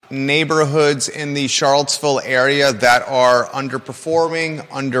neighborhoods in the Charlottesville area that are underperforming,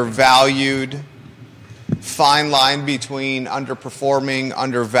 undervalued, fine line between underperforming,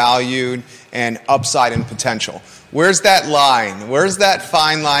 undervalued, and upside and potential. Where's that line? Where's that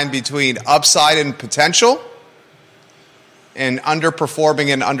fine line between upside and potential and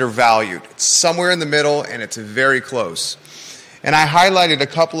underperforming and undervalued? It's somewhere in the middle, and it's very close. And I highlighted a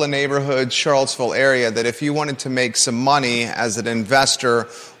couple of neighborhoods, Charlottesville area, that if you wanted to make some money as an investor,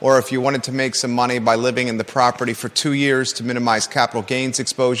 or if you wanted to make some money by living in the property for 2 years to minimize capital gains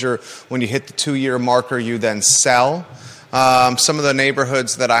exposure, when you hit the 2-year marker, you then sell. Some of the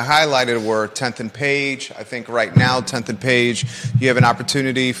neighborhoods that I highlighted were 10th and Page. I think right now, 10th and Page, you have an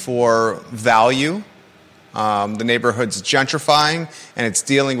opportunity for value. The neighborhood's gentrifying, and it's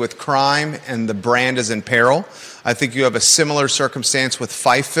dealing with crime, and the brand is in peril. I think you have a similar circumstance with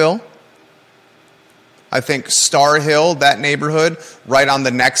CVille. I think Star Hill, that neighborhood, right on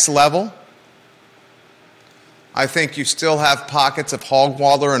the next level. I think you still have pockets of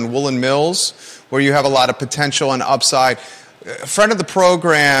Hogwaller and Woolen Mills where you have a lot of potential and upside. A friend of the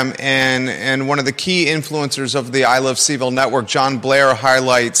program and one of the key influencers of the I Love CVille network, John Blair,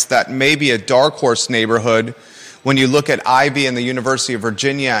 highlights that maybe a dark horse neighborhood, when you look at Ivy and the University of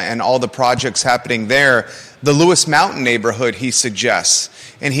Virginia and all the projects happening there, the Lewis Mountain neighborhood, he suggests.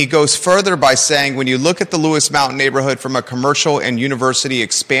 And he goes further by saying, when you look at the Lewis Mountain neighborhood from a commercial and university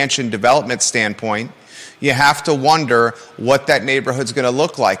expansion development standpoint, you have to wonder what that neighborhood's going to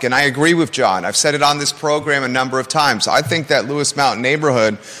look like. And I agree with John. I've said it on this program a number of times. I think that Lewis Mountain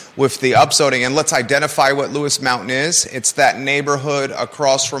neighborhood with the upzoning, and let's identify what Lewis Mountain is. It's that neighborhood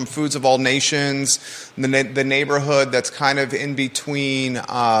across from Foods of All Nations, the neighborhood that's kind of in between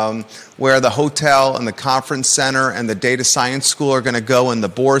where the hotel and the conference center and the data science school are going to go in the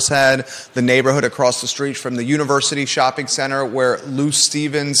Boar's Head, the neighborhood across the street from the University Shopping Center where Lou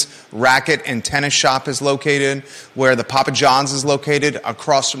Stevens' racket and tennis shop is located, where the Papa John's is located,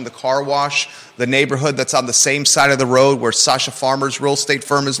 across from the car wash, the neighborhood that's on the same side of the road where Sasha Farmer's real estate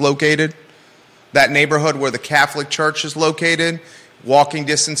firm is located, that neighborhood where the Catholic Church is located, walking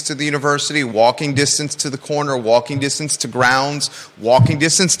distance to the university, walking distance to the corner, walking distance to grounds, walking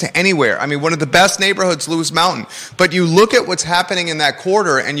distance to anywhere. I mean, one of the best neighborhoods, Lewis Mountain. But you look at what's happening in that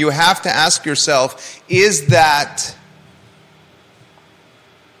quarter and you have to ask yourself, is that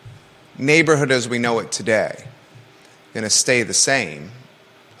neighborhood as we know it today going to stay the same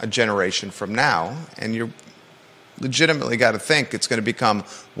a generation from now? And you're legitimately got to think it's going to become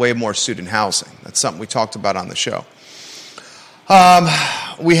way more student housing. That's something we talked about on the show.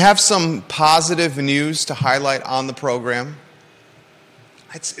 We have some positive news to highlight on the program.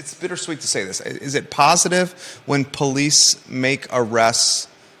 It's bittersweet to say this. Is it positive when police make arrests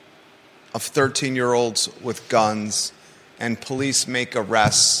of 13-year-olds with guns and police make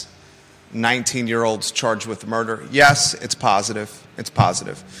arrests 19-year-olds charged with murder? Yes, it's positive. It's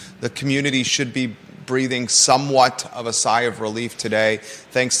positive. The community should be breathing somewhat of a sigh of relief today,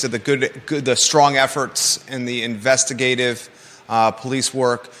 thanks to the strong efforts in the investigative police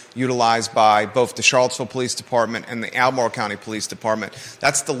work utilized by both the Charlottesville Police Department and the Albemarle County Police Department.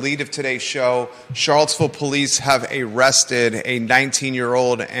 That's the lead of today's show. Charlottesville police have arrested a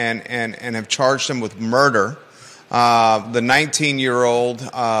 19-year-old and have charged him with murder. The 19-year-old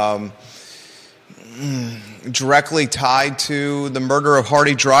directly tied to the murder of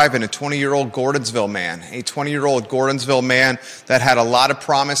Hardy Drive and a 20-year-old Gordonsville man. A 20-year-old Gordonsville man that had a lot of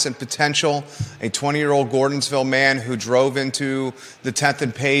promise and potential. A 20-year-old Gordonsville man who drove into the 10th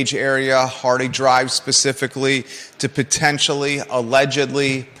and Page area, Hardy Drive specifically, to potentially,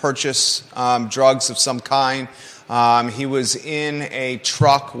 allegedly purchase drugs of some kind. He was in a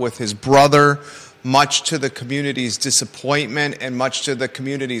truck with his brother, much to the community's disappointment and much to the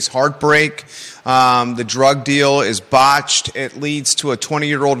community's heartbreak. The drug deal is botched. It leads to a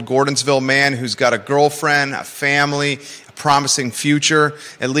 20-year-old Gordonsville man who's got a girlfriend, a family, a promising future.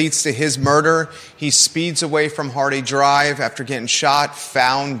 It leads to his murder. He speeds away from Hardy Drive after getting shot,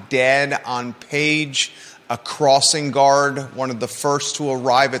 found dead on Page. A crossing guard, one of the first to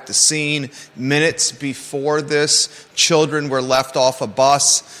arrive at the scene. Minutes before this, children were left off a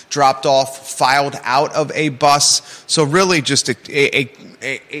bus, dropped off, filed out of a bus. So really just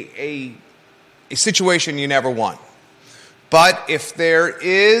a situation you never want. But if there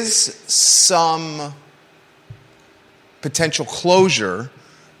is some potential closure,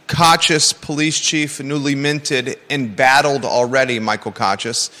 Kachis police chief, newly minted, embattled already, Michael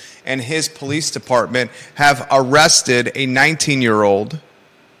Kachis, and his police department have arrested a 19-year-old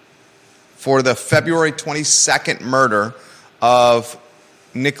for the February 22nd murder of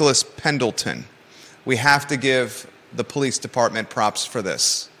Nicholas Pendleton. We have to give the police department props for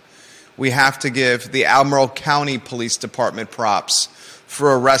this. we have to give the Albemarle County Police Department props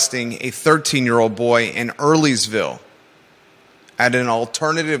for arresting a 13-year-old boy in Earlysville at an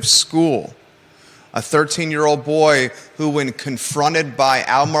alternative school. A 13-year-old boy who, when confronted by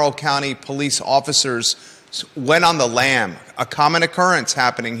Albemarle County police officers, went on the lam. A common occurrence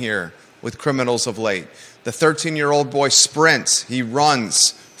happening here with criminals of late. The 13-year-old boy sprints. He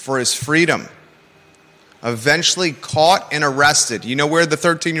runs for his freedom. Eventually caught and arrested. You know where the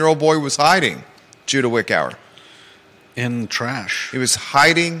 13-year-old boy was hiding, Judah Wickower? In trash. He was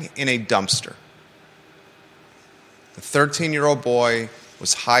hiding in a dumpster. The 13-year-old boy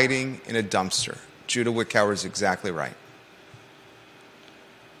was hiding in a dumpster. Judah Wickower is exactly right.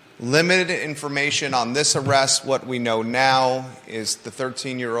 Limited information on this arrest. What we know now is the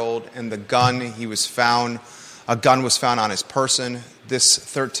 13-year-old and the gun. A gun was found on his person. This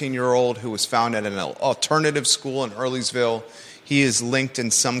 13-year-old who was found at an alternative school in Earlysville, he is linked in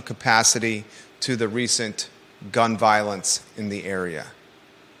some capacity to the recent gun violence in the area.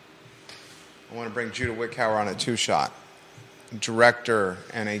 I want to bring Judah Wickower on a two-shot, director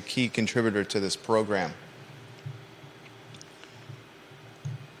and a key contributor to this program.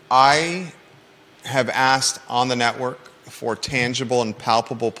 I have asked on the network for tangible and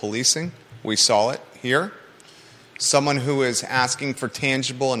palpable policing. We saw it here. Someone who is asking for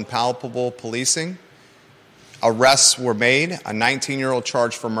tangible and palpable policing. Arrests were made, a 19-year-old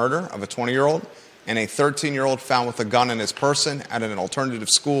charged for murder of a 20-year-old, and a 13-year-old found with a gun in his person at an alternative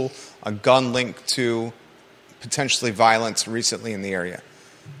school, a gun linked to potentially violence recently in the area.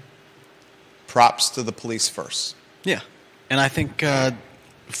 Props to the police first. Yeah, and I think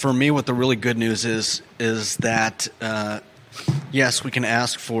for me what the really good news is that yes, we can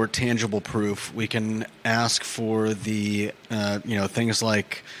ask for tangible proof. We can ask for the things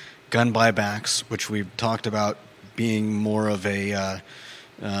like gun buybacks, which we've talked about being more of an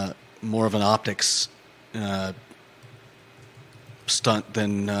optics stunt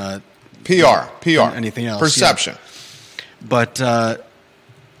than PR, than anything else. Perception. Yeah. But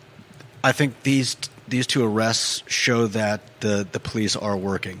I think these two arrests show that the police are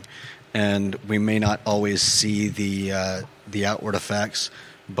working, and we may not always see the outward effects,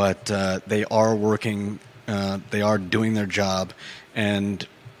 but they are working. They are doing their job, and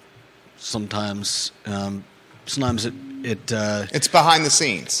sometimes it's behind the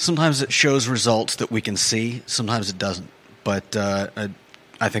scenes. Sometimes it shows results that we can see. Sometimes it doesn't. But I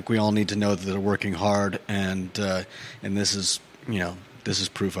think we all need to know that they're working hard, and this is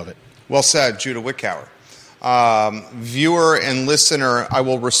proof of it. Well said, Judah Wickower. Viewer and listener, I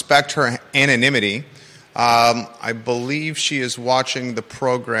will respect her anonymity. I believe she is watching the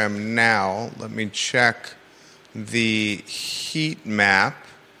program now. Let me check the heat map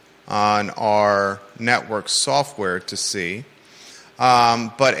on our network software to see.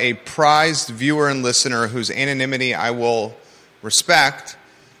 But a prized viewer and listener whose anonymity I will respect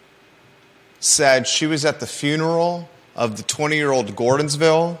said she was at the funeral of the 20-year-old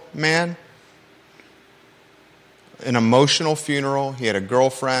Gordonsville man. An emotional funeral. He had a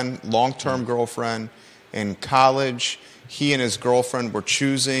girlfriend, long-term girlfriend, in college. He and his girlfriend were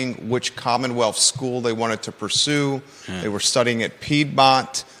choosing which Commonwealth school they wanted to pursue. They were studying at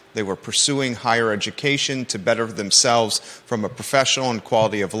Piedmont. They were pursuing higher education to better themselves from a professional and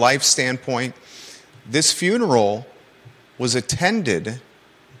quality of life standpoint. This funeral was attended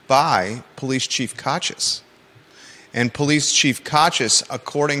by Police Chief Kachis. And Police Chief Kachis,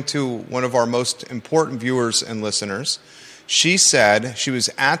 according to one of our most important viewers and listeners, she said she was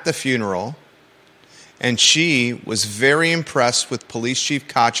at the funeral and she was very impressed with Police Chief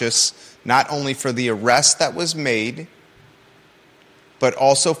Kachis, not only for the arrest that was made, but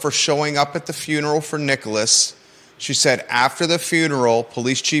also for showing up at the funeral for Nicholas. She said after the funeral,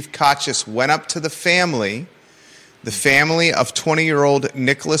 Police Chief Kachis went up to the family of 20-year-old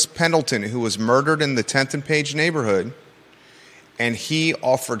Nicholas Pendleton, who was murdered in the 10th and Page neighborhood, and he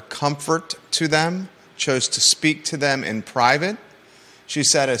offered comfort to them, chose to speak to them in private. She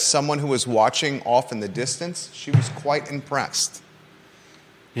said, as someone who was watching off in the distance, she was quite impressed.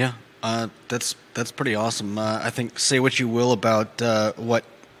 Yeah, that's pretty awesome. I think, say what you will about what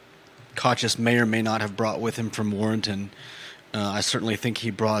Kachis may or may not have brought with him from Warrenton. I certainly think he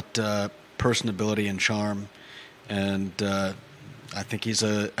brought personability and charm. And I think he's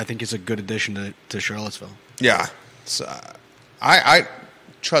a good addition to Charlottesville. Yeah, so, I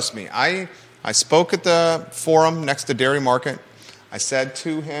trust me. I spoke at the forum next to Dairy Market. I said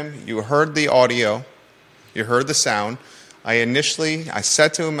to him, "You heard the audio, you heard the sound." I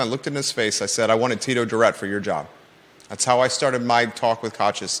said to him, I looked in his face. I said, "I wanted Tito Durrett for your job." That's how I started my talk with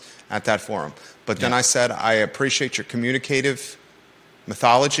Kachis at that forum. But then I said, "I appreciate your communicative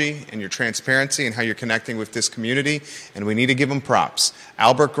mythology and your transparency and how you're connecting with this community, and we need to give them props.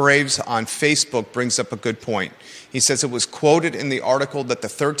 Albert Graves on Facebook brings up a good point. He says it was quoted in the article that the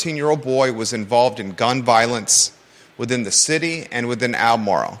 13-year-old boy was involved in gun violence within the city and within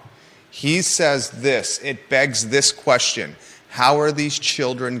Albemarle. He says this, it begs this question: how are these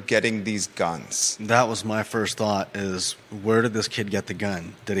children getting these guns? That was my first thought, is where did this kid get the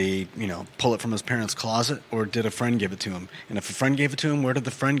gun? Did he, pull it from his parents' closet, or did a friend give it to him? And if a friend gave it to him, where did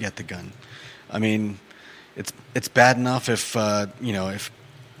the friend get the gun? I mean, it's bad enough if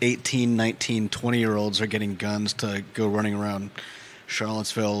 18, 19, 20-year-olds are getting guns to go running around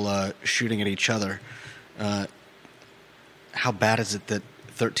Charlottesville shooting at each other. How bad is it that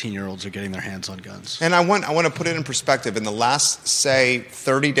 13-year-olds are getting their hands on guns? And I want to put it in perspective. In the last, say,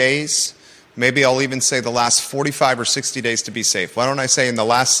 30 days, maybe I'll even say the last 45 or 60 days to be safe. Why don't I say in the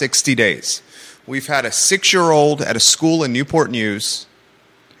last 60 days, we've had a 6-year-old at a school in Newport News,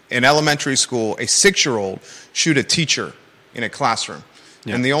 in elementary school, a 6-year-old shoot a teacher in a classroom.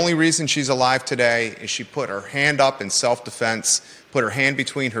 Yeah. And the only reason she's alive today is she put her hand up in self-defense, put her hand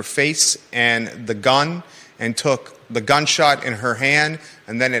between her face and the gun, and took the gunshot in her hand,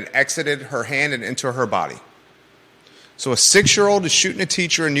 and then it exited her hand and into her body. So a 6-year-old is shooting a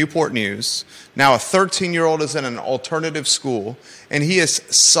teacher in Newport News. Now a 13-year-old is in an alternative school, and he has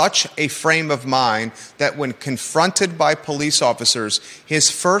such a frame of mind that when confronted by police officers,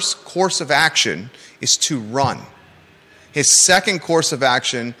 his first course of action is to run. His second course of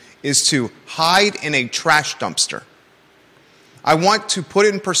action is to hide in a trash dumpster. I want to put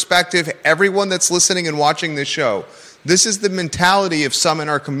in perspective everyone that's listening and watching this show. This is the mentality of some in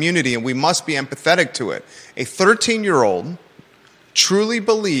our community, and we must be empathetic to it. A 13-year-old truly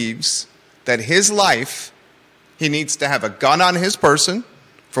believes that his life, he needs to have a gun on his person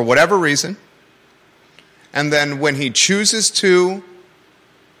for whatever reason, and then when he chooses to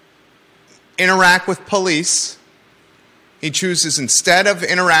interact with police, he chooses, instead of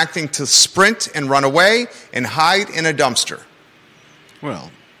interacting, to sprint and run away and hide in a dumpster.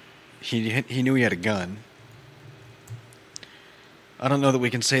 Well, he knew he had a gun. I don't know that we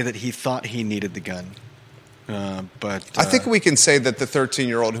can say that he thought he needed the gun, but I think we can say that the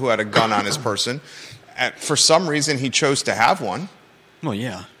 13-year-old who had a gun on his person, for some reason he chose to have one. Well,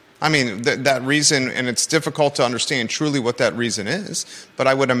 yeah. I mean, that reason, and it's difficult to understand truly what that reason is, but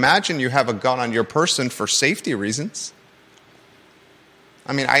I would imagine you have a gun on your person for safety reasons.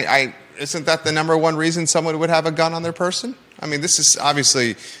 I mean, isn't that the number one reason someone would have a gun on their person? I mean, this is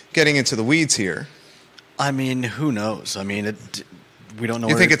obviously getting into the weeds here. I mean, who knows? I mean, we don't know.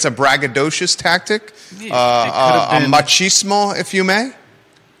 You think it's a braggadocious tactic? Yeah, a machismo, if you may?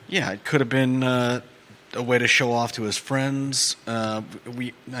 Yeah, it could have been a way to show off to his friends. I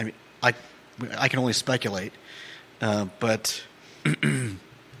can only speculate, but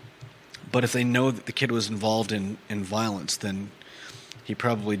if they know that the kid was involved in violence, then he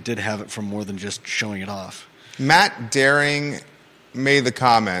probably did have it for more than just showing it off. Matt Daring made the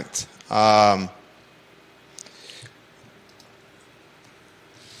comment.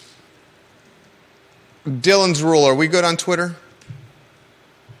 Dylan's Rule, are we good on Twitter?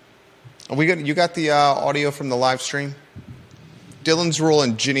 Are we good? You got the audio from the live stream? Dylan's Rule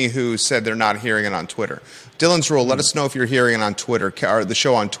and Ginny Who said they're not hearing it on Twitter. Dylan's Rule, let us know if you're hearing it on Twitter, or the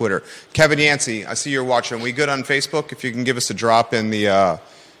show on Twitter. Kevin Yancey, I see you're watching. Are we good on Facebook? If you can give us a drop in the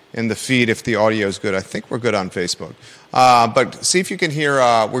feed if the audio is good. I think we're good on Facebook. But see if you can hear.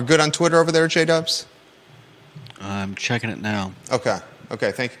 We're good on Twitter over there, J-Dubs? I'm checking it now. Okay.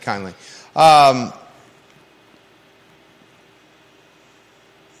 Thank you kindly.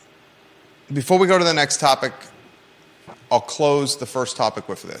 Before we go to the next topic, I'll close the first topic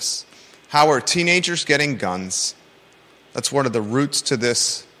with this. How are teenagers getting guns? That's one of the roots to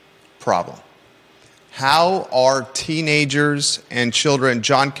this problem. How are teenagers and children?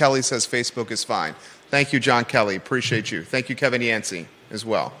 John Kelly says Facebook is fine. Thank you, John Kelly. Appreciate you. Thank you, Kevin Yancey, as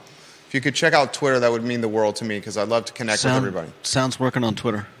well. If you could check out Twitter, that would mean the world to me, because I'd love to connect with everybody. Sounds working on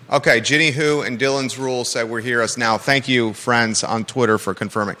Twitter. Okay, Ginny Who and Dylan's Rule said we're here us now. Thank you, friends, on Twitter for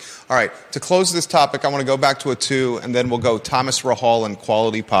confirming. All right, to close this topic, I want to go back to a 2, and then we'll go Thomas Rahal and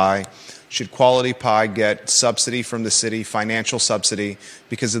Quality Pie. Should Quality Pie get subsidy from the city, financial subsidy,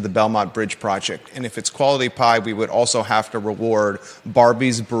 because of the Belmont Bridge project? And if it's Quality Pie, we would also have to reward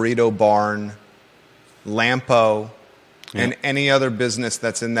Barbie's Burrito Barn, Lampo, and any other business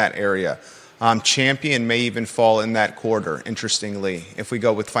that's in that area. Champion may even fall in that quarter, interestingly, if we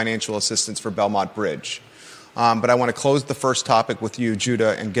go with financial assistance for Belmont Bridge. But I want to close the first topic with you,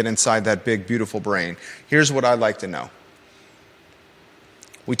 Judah, and get inside that big, beautiful brain. Here's what I'd like to know.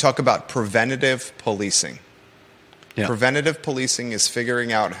 We talk about preventative policing. Yeah. Preventative policing is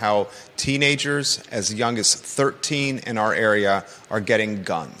figuring out how teenagers as young as 13 in our area are getting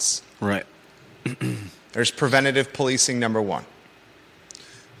guns. Right. There's preventative policing number one.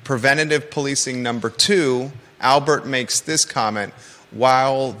 Preventative policing number two, Albert makes this comment,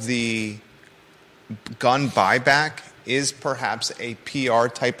 while the gun buyback is perhaps a PR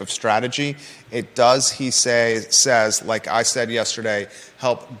type of strategy, it does, he says, like I said yesterday,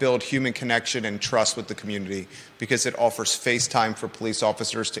 help build human connection and trust with the community because it offers face time for police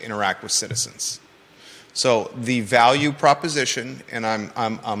officers to interact with citizens. So the value proposition, and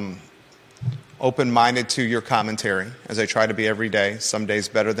I'm open-minded to your commentary, as I try to be every day, some days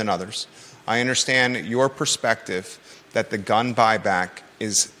better than others. I understand your perspective that the gun buyback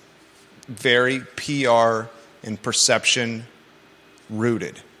is very PR and perception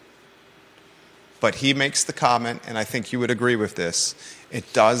rooted. But he makes the comment, and I think you would agree with this,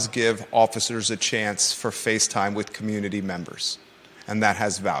 it does give officers a chance for face time with community members, and that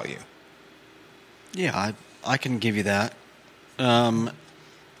has value. Yeah, I can give you that.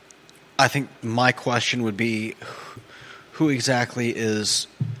 I think my question would be, who exactly is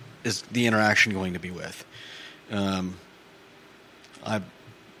the interaction going to be with?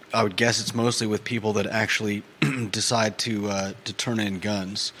 I would guess it's mostly with people that actually decide to turn in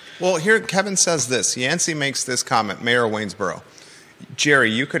guns. Well, here Kevin says this. Yancey makes this comment, Mayor of Waynesboro.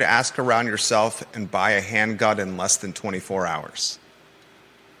 Jerry, you could ask around yourself and buy a handgun in less than 24 hours.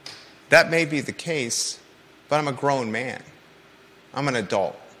 That may be the case, but I'm a grown man. I'm an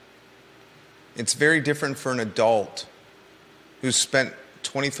adult. It's very different for an adult who's spent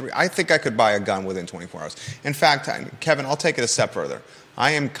 23... I think I could buy a gun within 24 hours. In fact, Kevin, I'll take it a step further.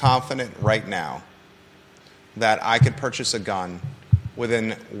 I am confident right now that I could purchase a gun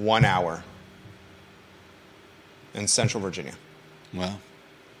within 1 hour in Central Virginia. Wow.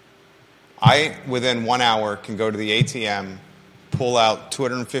 I, within 1 hour, can go to the ATM, pull out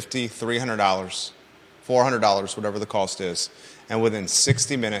 $250, $300, $400, whatever the cost is, and within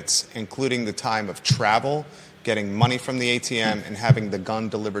 60 minutes, including the time of travel, getting money from the ATM, and having the gun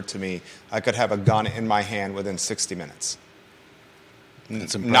delivered to me, I could have a gun in my hand within 60 minutes.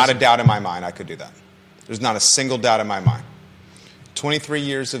 That's impressive. Not a doubt in my mind I could do that. There's not a single doubt in my mind. 23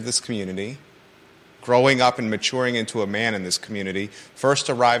 years of this community, growing up and maturing into a man in this community, first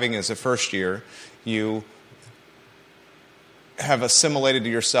arriving as a first year, you have assimilated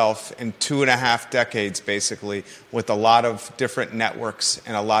yourself in 2.5 decades, basically, with a lot of different networks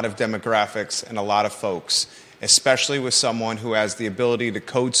and a lot of demographics and a lot of folks, especially with someone who has the ability to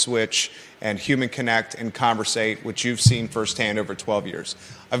code switch and human connect and conversate, which you've seen firsthand over 12 years.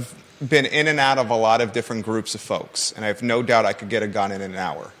 I've been in and out of a lot of different groups of folks, and I have no doubt I could get a gun in an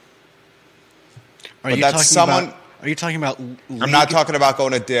hour. Are you talking about? I'm not talking about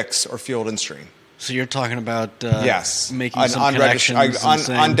going to Dick's or Field and Stream. So you're talking about yes, making some connections.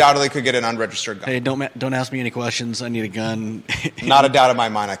 Undoubtedly could get an unregistered gun. Hey, don't ask me any questions. I need a gun. Not a doubt in my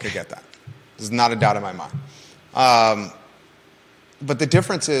mind I could get that. There's not a doubt in my mind. But the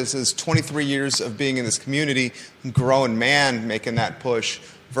difference is 23 years of being in this community, grown man making that push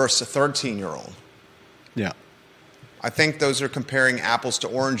versus a 13-year-old. Yeah. I think those are comparing apples to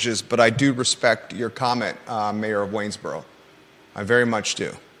oranges, but I do respect your comment, Mayor of Waynesboro. I very much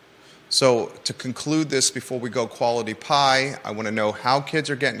do. So to conclude this before we go quality pie, I want to know how kids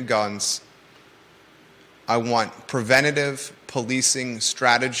are getting guns. I want preventative policing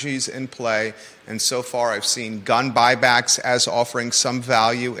strategies in play, and so far I've seen gun buybacks as offering some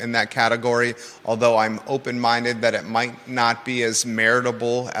value in that category, although I'm open-minded that it might not be as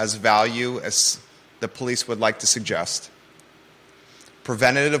meritable as value as the police would like to suggest.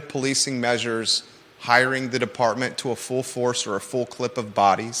 Preventative policing measures, hiring the department to a full force or a full clip of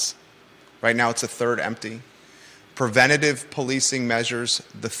bodies. Right now it's a third empty. Preventative policing measures,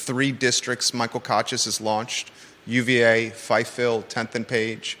 the 3 districts Michael Kochis has launched, UVA, CVille, 10th and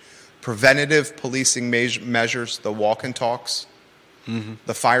Page. Preventative policing measures, the walk and talks,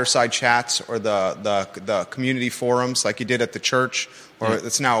 the fireside chats, or the community forums like you did at the church, or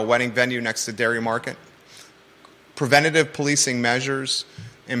it's now a wedding venue next to Dairy Market. Preventative policing measures,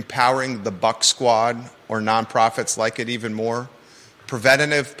 empowering the Buck Squad or nonprofits like it even more.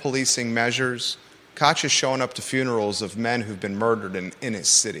 Preventative policing measures, Koch is showing up to funerals of men who've been murdered in his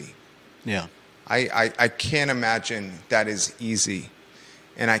city. Yeah. I can't imagine that is easy.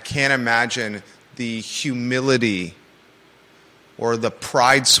 And I can't imagine the humility or the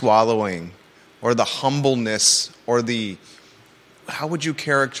pride swallowing or the humbleness or the, how would you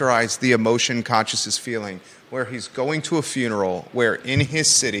characterize the emotion Kochis is feeling, where he's going to a funeral where in his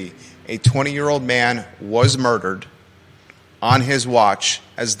city a 20-year-old man was murdered on his watch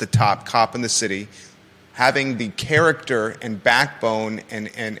as the top cop in the city, having the character and backbone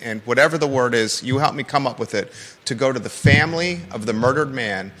and whatever the word is, you help me come up with it, to go to the family of the murdered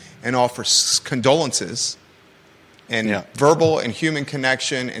man and offer condolences and verbal and human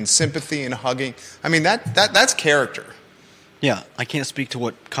connection and sympathy and hugging. I mean, that's character. Yeah, I can't speak to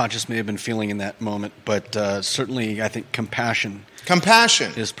what Conscious may have been feeling in that moment, but certainly I think compassion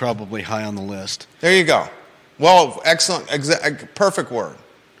is probably high on the list. There you go. Well, excellent, perfect word.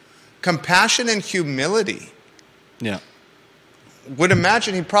 Compassion and humility. Yeah. Would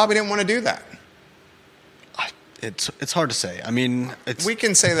imagine he probably didn't want to do that. It's hard to say. I mean, we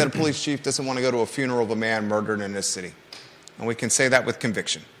can say that a police chief doesn't want to go to a funeral of a man murdered in this city. And we can say that with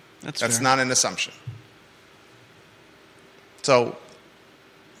conviction. That's fair. Not an assumption. So,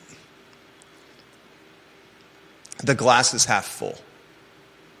 the glass is half full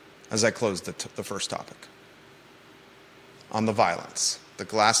as I close the first topic. On the violence. The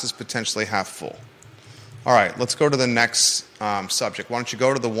glass is potentially half full. All right, let's go to the next subject. Why don't you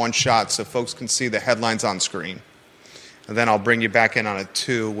go to the one shot so folks can see the headlines on screen. And then I'll bring you back in on a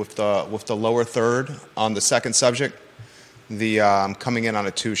two with the lower third on the second subject. Coming in on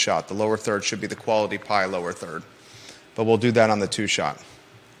a two shot. The lower third should be the quality pie lower third. But we'll do that on the two shot.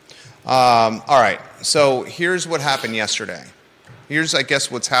 All right, so here's what happened yesterday. Here's, I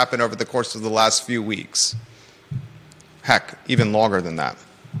guess, what's happened over the course of the last few weeks. Heck, even longer than that.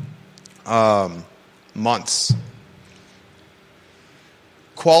 Months.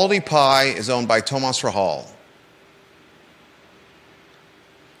 Quality Pie is owned by Tomas Rahal.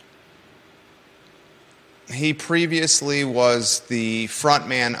 He previously was the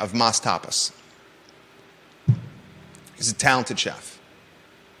frontman of Mas Tapas. He's a talented chef.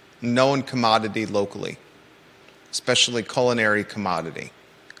 Known commodity locally, especially culinary commodity.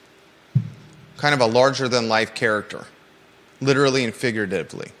 Kind of a larger-than-life character, literally and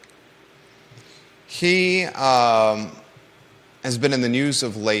figuratively. He has been in the news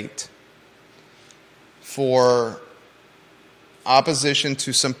of late for opposition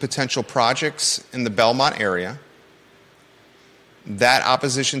to some potential projects in the Belmont area. That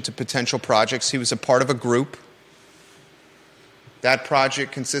opposition to potential projects, he was a part of a group. That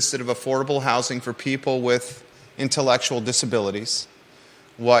project consisted of affordable housing for people with intellectual disabilities.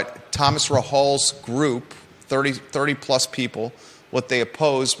 What Thomas Rahal's group, 30 plus people, what they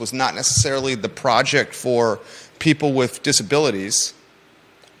opposed was not necessarily the project for people with disabilities.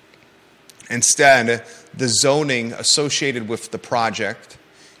 Instead, the zoning associated with the project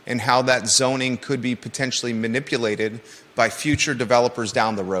and how that zoning could be potentially manipulated by future developers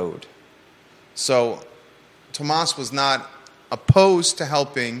down the road. So, Tomas was not opposed to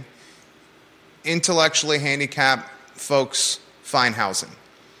helping intellectually handicapped folks find housing.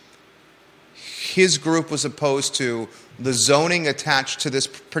 His group was opposed to the zoning attached to this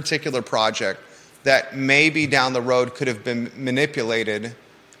particular project that maybe down the road could have been manipulated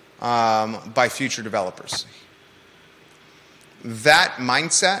by future developers. That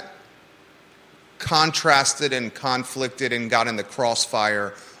mindset contrasted and conflicted and got in the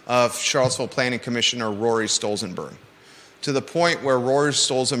crossfire of Charlottesville Planning Commissioner Rory Stolzenberg, to the point where Rory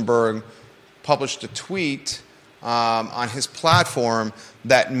Stolzenberg published a tweet on his platform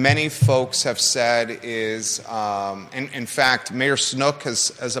that many folks have said is, in fact, Mayor Snook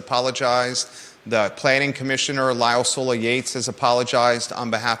has apologized. The Planning Commissioner, Lyle Sola Yates, has apologized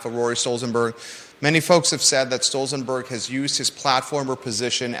on behalf of Rory Stolzenberg. Many folks have said that Stolzenberg has used his platform or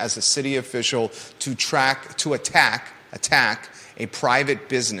position as a city official to attack a private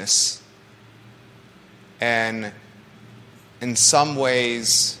business and in some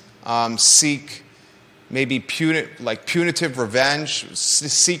ways seek maybe punitive revenge,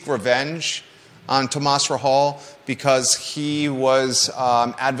 seek revenge on Tomas Rahal because he was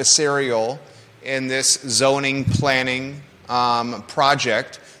adversarial in this zoning planning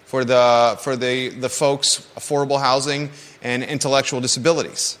project for the folks' affordable housing and intellectual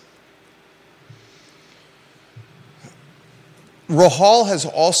disabilities. Rahal has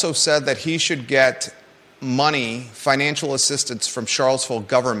also said that he should get money, financial assistance from Charlottesville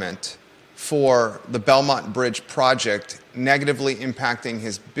government for the Belmont Bridge project, negatively impacting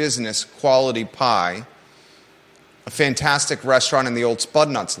his business, Quality Pie, a fantastic restaurant in the old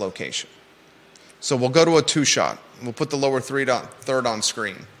Spudnuts location. So we'll go to a two-shot. We'll put the lower third on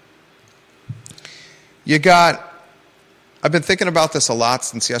screen. I've been thinking about this a lot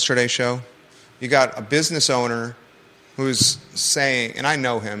since yesterday's show. You got a business owner who's saying, and I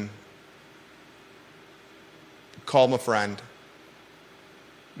know him, call him a friend.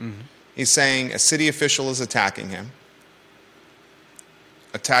 Mm-hmm. He's saying a city official is attacking him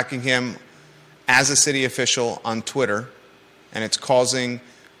as a city official on Twitter, and it's causing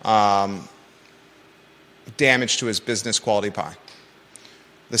damage to his business, Quality Pie.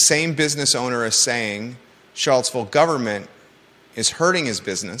 The same business owner is saying Charlottesville government is hurting his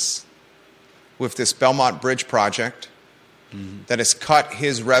business with this Belmont Bridge project that has cut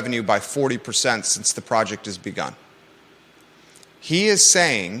his revenue by 40% since the project has begun. He is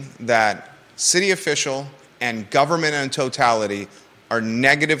saying that city official and government in totality are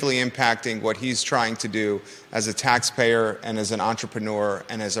negatively impacting what he's trying to do as a taxpayer and as an entrepreneur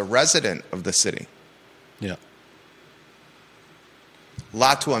and as a resident of the city. Yeah. A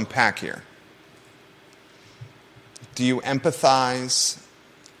lot to unpack here. Do you empathize?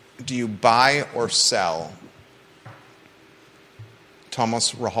 Do you buy or sell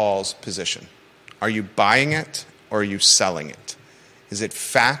Thomas Rahal's position? Are you buying it or are you selling it? Is it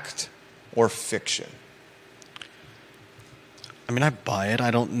fact or fiction? I mean, I buy it.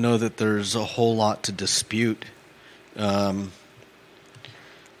 I don't know that there's a whole lot to dispute. Anybody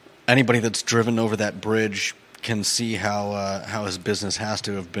that's driven over that bridge can see how his business has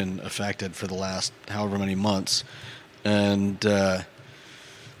to have been affected for the last however many months, and the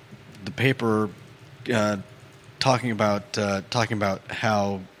paper talking about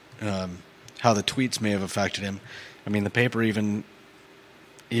how the tweets may have affected him. I mean, the paper even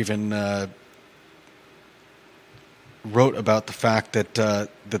wrote about the fact that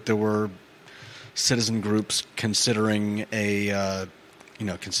there were citizen groups considering a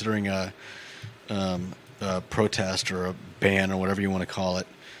protest or a ban or whatever you want to call it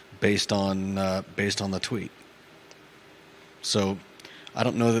based on the tweet. So I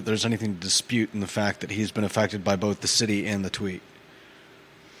don't know that there's anything to dispute in the fact that he's been affected by both the city and the tweet.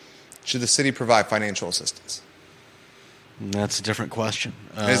 Should the city provide financial assistance? That's a different question.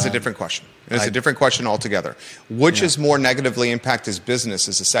 It is a different question. It is a different question altogether. Which has more negatively impacted his business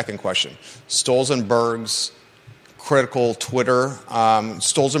is the second question. Stolzenberg's critical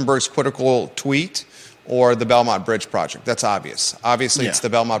tweet or the Belmont Bridge project? That's obvious. Obviously, It's the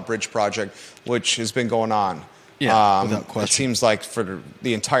Belmont Bridge project, which has been going on. Yeah, without question. It seems like for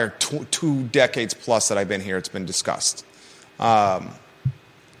the entire 2 decades plus that I've been here, it's been discussed. Does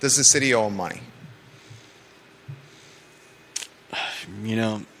the city owe him money?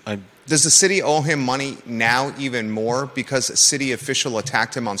 Does the city owe him money now even more because a city official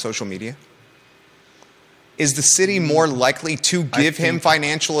attacked him on social media? Is the city more likely to give him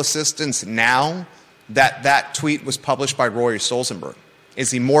financial assistance now that that tweet was published by Rory Stolzenberg?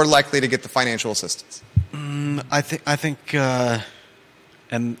 Is he more likely to get the financial assistance? I think,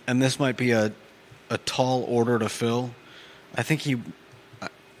 and this might be a tall order to fill. I think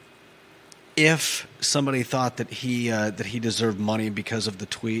if somebody thought that he deserved money because of the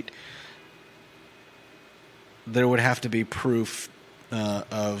tweet, there would have to be proof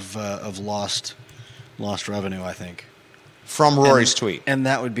of lost revenue, I think, from Rory's tweet, and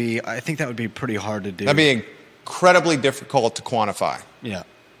I think that would be pretty hard to do. That'd be incredibly difficult to quantify. Yeah,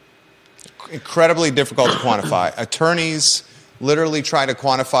 incredibly difficult to quantify. Attorneys literally try to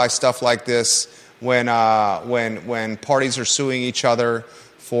quantify stuff like this when parties are suing each other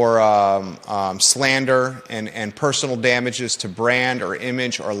for slander and personal damages to brand or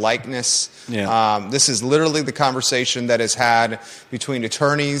image or likeness. Yeah. This is literally the conversation that is had between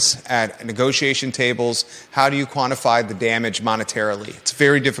attorneys at negotiation tables. How do you quantify the damage monetarily? It's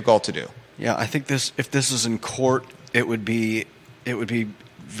very difficult to do. Yeah, I think if this was in court, it would be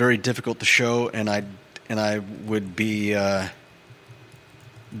very difficult to show, and I would be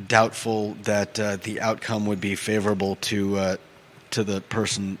doubtful that the outcome would be favorable to the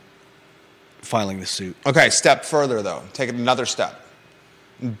person filing the suit. Okay, step further, though. Take it another step.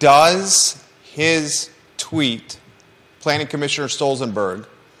 Does his tweet, Planning Commissioner Stolzenberg,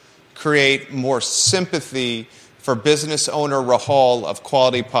 create more sympathy for business owner Rahal of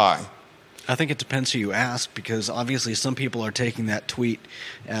Quality Pie? I think it depends who you ask, because obviously some people are taking that tweet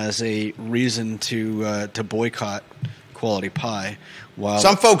as a reason to boycott Quality Pie. While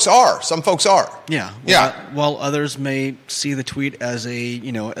some folks are. Yeah. While others may see the tweet as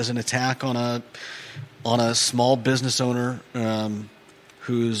as an attack on a small business owner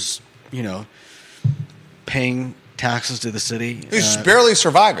who's paying taxes to the city. Who's barely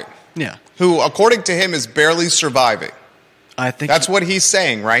surviving. Yeah. Who, according to him, is barely surviving. I think that's what he's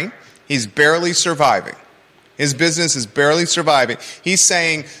saying, right? He's barely surviving. His business is barely surviving. He's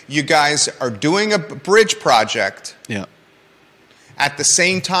saying you guys are doing a bridge project. Yeah. At the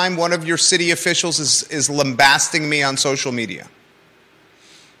same time, one of your city officials is lambasting me on social media.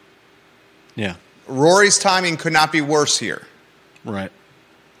 Yeah. Rory's timing could not be worse here. Right.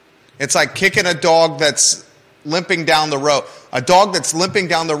 It's like kicking a dog that's limping down the road. A dog that's limping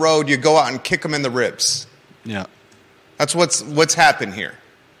down the road, you go out and kick him in the ribs. Yeah. That's what's happened here.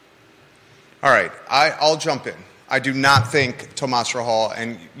 All right, I'll jump in. I do not think Tomas Rahal,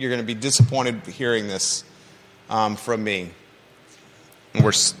 and you're going to be disappointed hearing this from me, and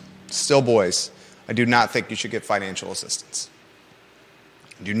we're still boys, I do not think you should get financial assistance.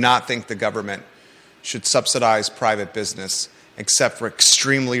 I do not think the government should subsidize private business except for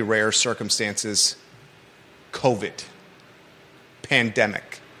extremely rare circumstances, COVID,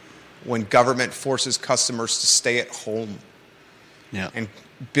 pandemic, when government forces customers to stay at home. Yeah. And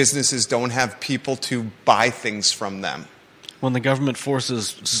businesses don't have people to buy things from them. When the government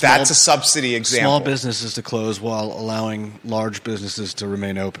forces that's a subsidy example. Small businesses to close while allowing large businesses to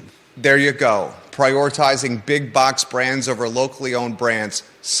remain open. There you go. Prioritizing big box brands over locally owned brands.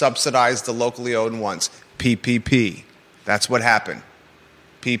 Subsidize the locally owned ones. PPP. That's what happened.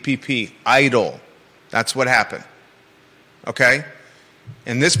 PPP. Idle. That's what happened. Okay?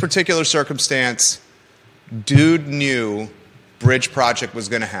 In this particular circumstance, dude knew bridge project was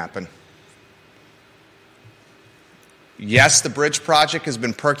going to happen. Yes, the bridge project has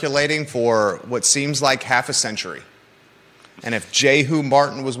been percolating for what seems like half a century. And if Jehu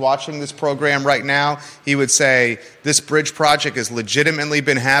Martin was watching this program right now, he would say, this bridge project has legitimately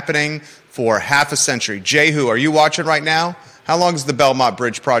been happening for half a century. Jehu, are you watching right now? How long has the Belmont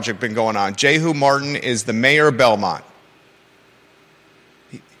Bridge project been going on? Jehu Martin is the mayor of Belmont.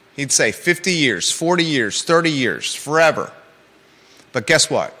 He'd say 50 years, 40 years, 30 years, forever. But guess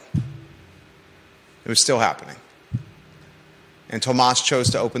what? It was still happening. And Tomas chose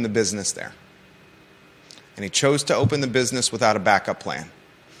to open the business there. And he chose to open the business without a backup plan.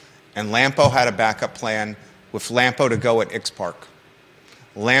 And Lampo had a backup plan with Lampo to go at X Park.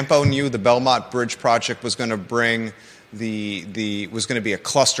 Lampo knew the Belmont Bridge project was going to bring was going to be a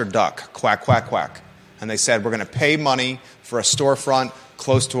cluster duck, quack, quack, quack. And they said, we're going to pay money for a storefront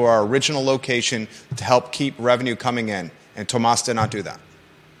close to our original location to help keep revenue coming in. And Tomas did not do that.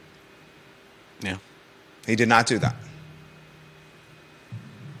 Yeah. He did not do that.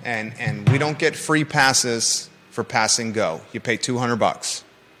 And we don't get free passes for pass and go. You pay $200.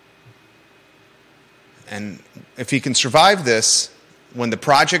 And if he can survive this, when the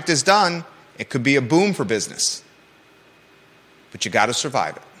project is done, it could be a boom for business. But you got to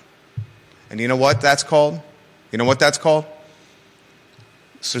survive it. And you know what that's called? You know what that's called?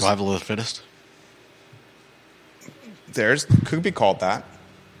 Survival of the fittest? Could be called that.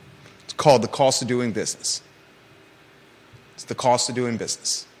 It's called the cost of doing business. It's the cost of doing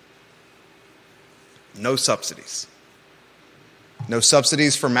business. No subsidies. No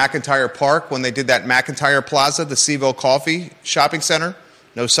subsidies for McIntyre Park when they did that McIntyre Plaza, the CVille Coffee shopping center.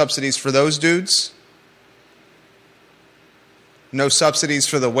 No subsidies for those dudes. No subsidies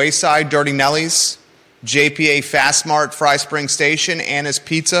for the Wayside Dirty Nellies, JPA Fast Mart, Fry Springs Station, Anna's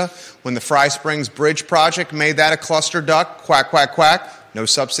Pizza. When the Fry Springs Bridge project made that a cluster duck, quack, quack, quack. No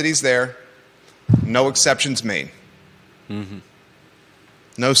subsidies there. No exceptions made. Mm-hmm.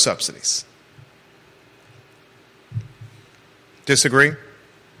 No subsidies. Disagree?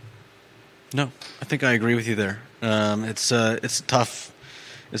 No, I think I agree with you there. It's a tough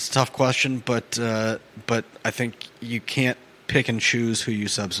question, but I think you can't pick and choose who you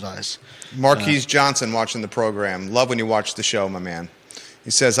subsidize. Marquise Johnson watching the program. Love when you watch the show, my man.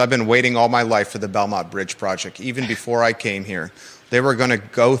 He says, I've been waiting all my life for the Belmont Bridge project, even before I came here. They were going to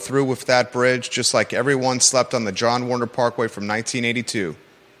go through with that bridge just like everyone slept on the John Warner Parkway from 1982.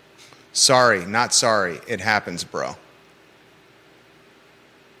 Sorry, not sorry. It happens, bro.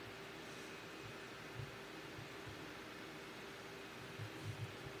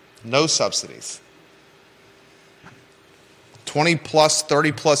 No subsidies. 20 plus,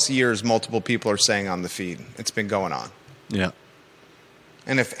 30 plus years, multiple people are saying on the feed. It's been going on. Yeah.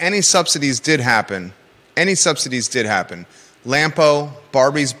 And if any subsidies did happen, Lampo,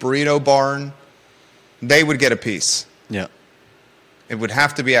 Barbie's Burrito Barn, they would get a piece. Yeah. It would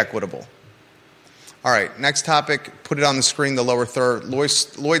have to be equitable. All right, next topic, put it on the screen, the lower third. Lloyd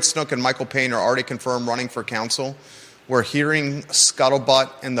Snook and Michael Payne are already confirmed running for council. We're hearing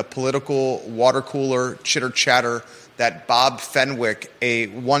scuttlebutt in the political water cooler chitter-chatter that Bob Fenwick, a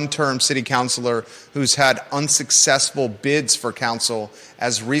one-term city councilor who's had unsuccessful bids for council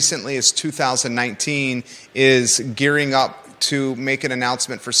as recently as 2019, is gearing up to make an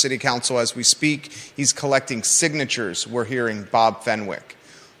announcement for city council as we speak. He's collecting signatures, we're hearing Bob Fenwick.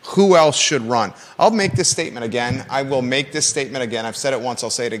 Who else should run? I'll make this statement again. I will make this statement again. I've said it once,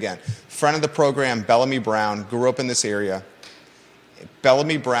 I'll say it again. Friend of the program, Bellamy Brown, grew up in this area. If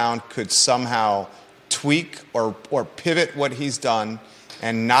Bellamy Brown could somehow tweak or pivot what he's done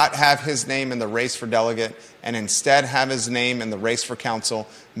and not have his name in the race for delegate and instead have his name in the race for council,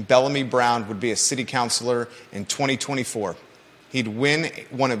 Bellamy Brown would be a city councilor in 2024. he'd win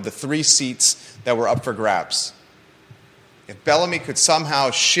one of the 3 seats that were up for grabs. If Bellamy could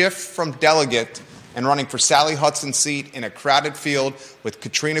somehow shift from delegate and running for Sally Hudson's seat in a crowded field with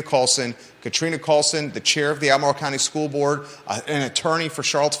Katrina Coulson, the chair of the Albemarle County School Board, an attorney for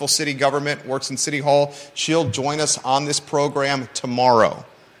Charlottesville City Government, works in City Hall, she'll join us on this program tomorrow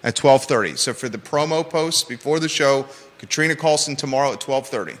at 12:30. So for the promo post before the show, Katrina Coulson tomorrow at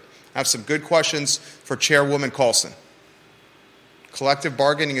 12:30. I have some good questions for Chairwoman Coulson. Collective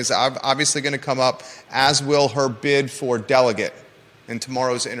bargaining is obviously going to come up, as will her bid for delegate in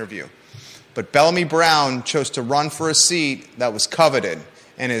tomorrow's interview. But Bellamy Brown chose to run for a seat that was coveted,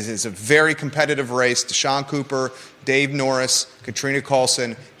 and it is a very competitive race. Deshaun Cooper, Dave Norris, Katrina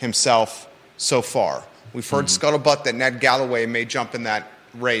Coulson, himself so far. We've heard scuttlebutt that Ned Galloway may jump in that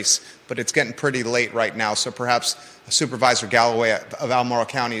race, but it's getting pretty late right now, so perhaps Supervisor Galloway of Albemarle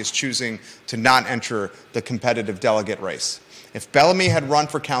County is choosing to not enter the competitive delegate race. If Bellamy had run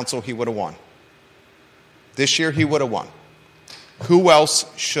for council, he would have won. This year, he would have won. Who else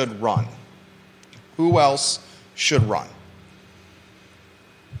should run? Who else should run?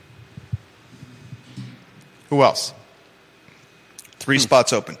 Who else? 3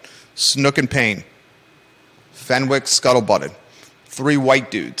 spots open. Snook and Payne. Fenwick, scuttlebutted. 3 white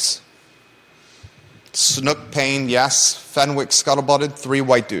dudes. Snook, Payne, yes. Fenwick, scuttlebutted. 3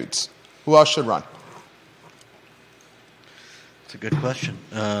 white dudes. Who else should run? That's a good question.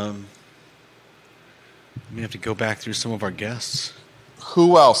 We have to go back through some of our guests.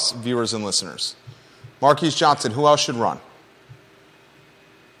 Who else, viewers and listeners? Marquise Johnson, who else should run?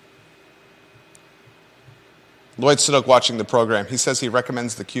 Lloyd Snook watching the program. He says he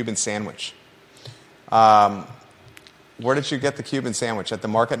recommends the Cuban sandwich. Where did you get the Cuban sandwich? At the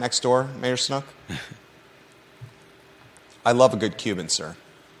market next door, Mayor Snook? I love a good Cuban, sir.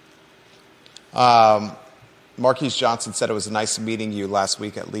 Marquise Johnson said it was nice meeting you last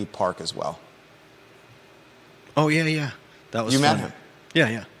week at Lee Park as well. Oh, yeah. That was You fun. met him?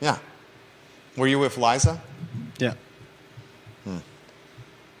 Yeah. Yeah. Were you with Liza? Yeah.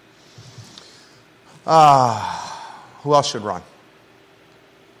 Who else should run?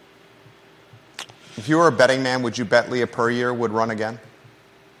 If you were a betting man, would you bet Leah Puryear would run again?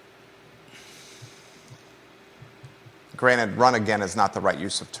 Granted, run again is not the right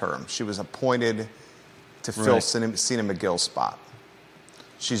use of term. She was appointed to fill Sina McGill's spot.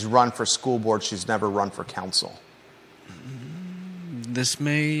 She's run for school board. She's never run for council. This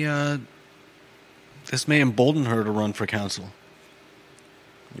may embolden her to run for council.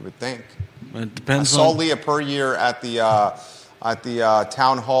 You would think. It depends. I saw Leah Puryear at the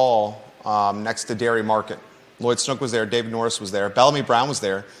town hall next to Dairy Market. Lloyd Snook was there. David Norris was there. Bellamy Brown was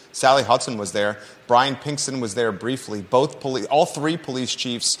there. Sally Hudson was there. Brian Pinkston was there briefly. All 3 police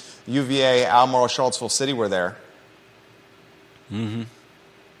chiefs, UVA, Albemarle, Charlottesville City, were there. Mm-hmm.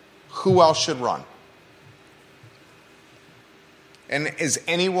 Who else should run? And is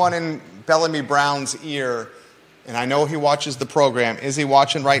anyone in Bellamy Brown's ear, and I know he watches the program, is he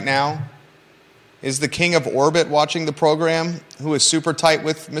watching right now? Is the king of orbit watching the program, who is super tight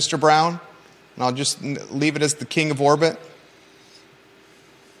with Mr. Brown? And I'll just leave it as the king of orbit.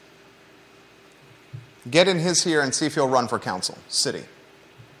 Get in his ear and see if he'll run for council, city.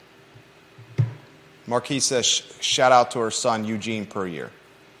 Marquis says, shout out to her son, Eugene Puryear.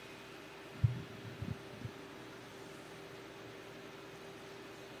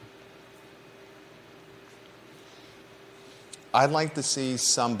 I'd like to see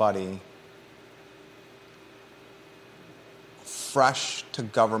somebody fresh to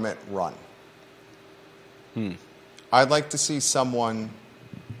government run. I'd like to see someone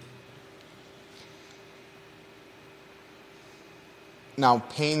now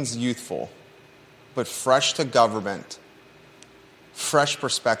Payne's youthful, but fresh to government, fresh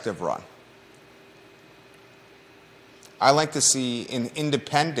perspective run. I like to see an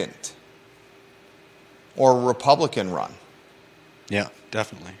independent or Republican run. Yeah,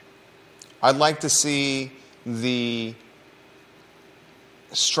 definitely. I'd like to see the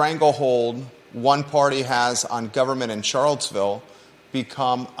stranglehold one party has on government in Charlottesville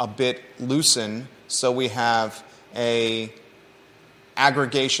become a bit loosened, so we have a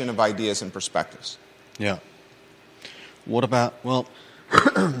aggregation of ideas and perspectives. Yeah. What about, well,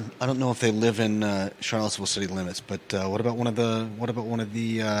 I don't know if they live in Charlottesville city limits, but what about one of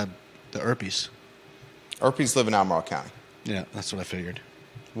the Erpies? Erpies live in Albemarle County. Yeah, that's what I figured.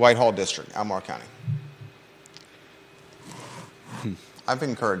 Whitehall District, Albemarle County. I've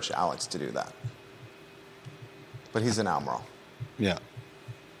encouraged Alex to do that. But he's in Albemarle. Yeah.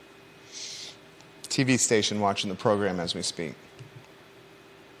 TV station watching the program as we speak.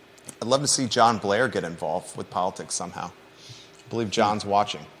 I'd love to see John Blair get involved with politics somehow. believe John's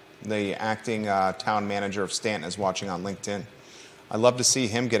watching. The acting town manager of Stanton is watching on LinkedIn. I'd love to see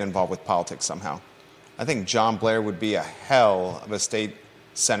him get involved with politics somehow. I think John Blair would be a hell of a state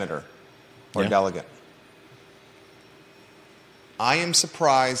senator or delegate. I am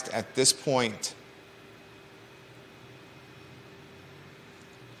surprised at this point.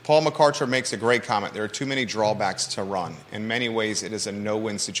 Paul McCarter makes a great comment. There are too many drawbacks to run. In many ways, it is a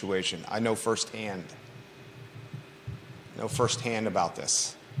no-win situation. I know firsthand about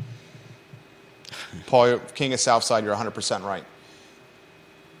this. Paul, King of Southside, you're 100% right.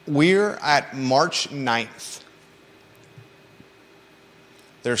 We're at March 9th.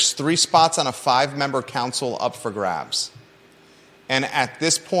 There's 3 spots on a 5-member council up for grabs. And at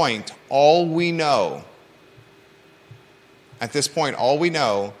this point, all we know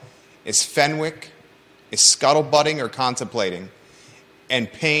is Fenwick is scuttlebutting or contemplating,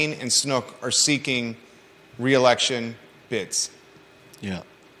 and Payne and Snook are seeking re-election bids. Yeah.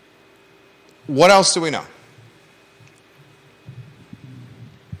 What else do we know?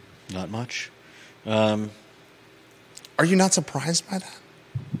 Not much. Are you not surprised by that?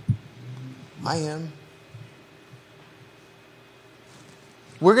 I am.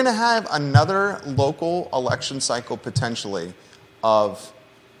 We're going to have another local election cycle potentially of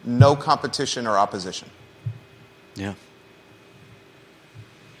no competition or opposition. Yeah.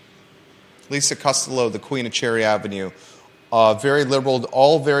 Lisa Costello, the Queen of Cherry Avenue, all very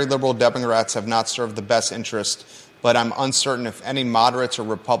liberal Democrats have not served the best interest, but I'm uncertain if any moderates or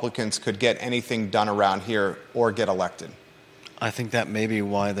Republicans could get anything done around here or get elected. I think that may be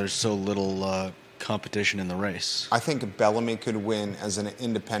why there's so little competition in the race. I think Bellamy could win as an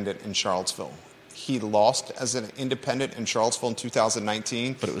independent in Charlottesville. He lost as an independent in Charlottesville in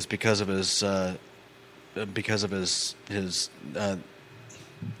 2019, but it was because of his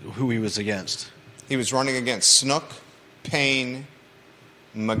who he was against. He was running against Snook, Payne,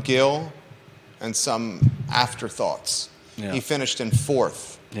 McGill, and some afterthoughts. Yeah. He finished in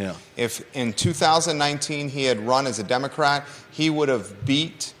 4th. Yeah. If in 2019 he had run as a Democrat, he would have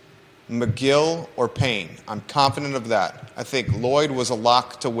beat McGill or Payne. I'm confident of that. I think Lloyd was a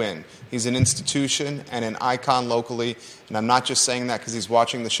lock to win. He's an institution and an icon locally, and I'm not just saying that because he's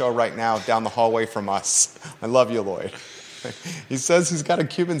watching the show right now down the hallway from us. I love you, Lloyd. He says he's got a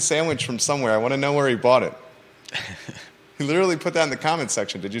Cuban sandwich from somewhere. I want to know where he bought it. He literally put that in the comment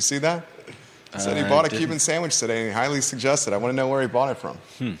section. Did you see that? He said he bought a Cuban sandwich today, and he highly suggested. I want to know where he bought it from.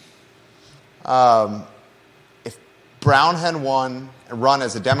 If Brown had run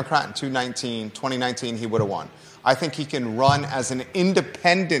as a Democrat in 2019, he would have won. I think he can run as an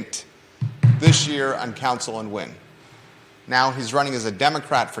independent this year on council and win. Now he's running as a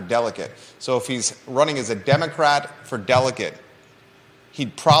Democrat for delegate. So if he's running as a Democrat for delegate,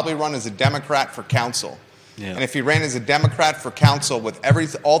 he'd probably run as a Democrat for council. Yeah. And if he ran as a Democrat for council with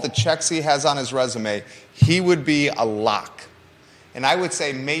all the checks he has on his resume, he would be a lock. And I would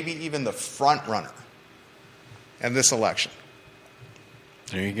say maybe even the front runner in this election.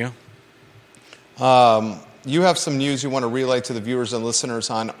 There you go. You have some news you want to relay to the viewers and listeners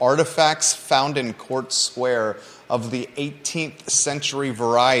on artifacts found in Court Square of the 18th century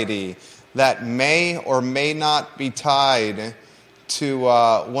variety that may or may not be tied to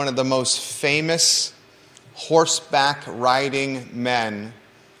one of the most famous horseback riding men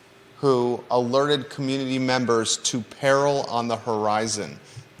who alerted community members to peril on the horizon.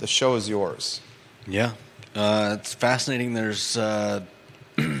 The show is yours. Yeah. It's fascinating. There's a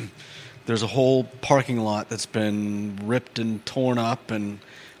whole parking lot that's been ripped and torn up, and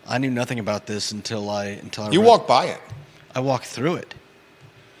I knew nothing about this until I You walked by it. I walked through it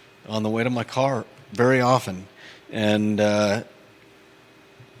on the way to my car very often, and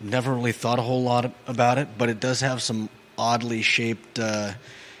never really thought a whole lot about it, but it does have some oddly shaped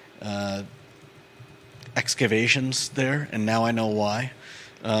excavations there, and now I know why.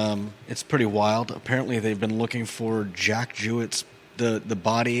 It's pretty wild. Apparently they've been looking for Jack Jewett's the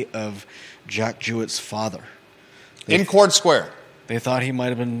body of Jack Jewett's father. In Court Square. They thought he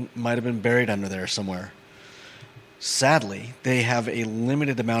might have been buried under there somewhere. Sadly, they have a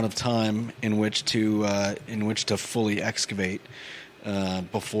limited amount of time in which to fully excavate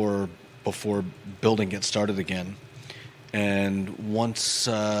before building gets started again. And once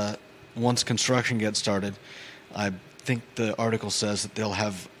construction gets started, I think the article says that they'll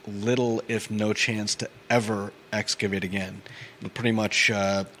have little, if no, chance to ever excavate again. Pretty much,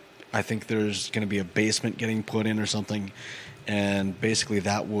 I think there's going to be a basement getting put in or something, and basically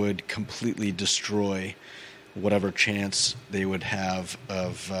that would completely destroy whatever chance they would have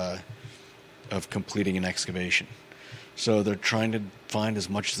of completing an excavation. So they're trying to find as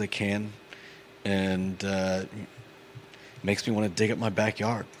much as they can, and makes me want to dig up my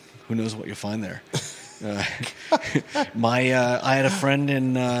backyard. Who knows what you'll find there? I had a friend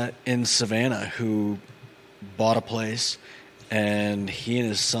in Savannah who bought a place, and he and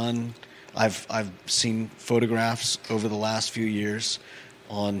his son. I've seen photographs over the last few years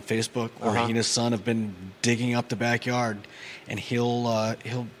on Facebook where he and his son have been digging up the backyard, and he'll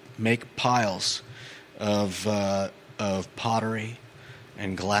make piles of pottery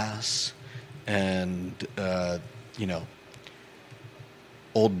and glass and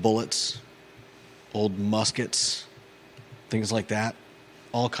old bullets, old muskets, things like that,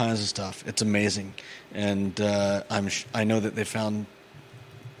 all kinds of stuff. It's amazing, and I know that they found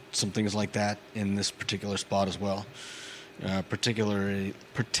some things like that in this particular spot as well. Particularly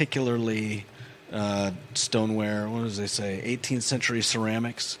stoneware. What does they say? 18th century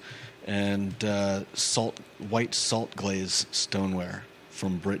ceramics and white salt glaze stoneware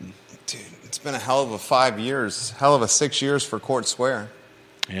from Britain. Dude, it's been a hell of a 5 years, hell of a 6 years for Court Square.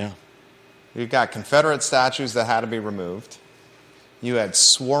 Yeah. You've got Confederate statues that had to be removed. You had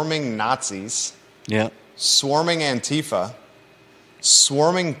swarming Nazis. Yeah. Swarming Antifa.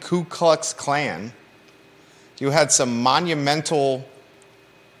 Swarming Ku Klux Klan. You had some monumental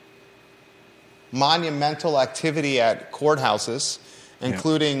activity at courthouses,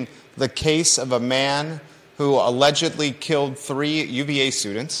 including the case of a man who allegedly killed 3 UVA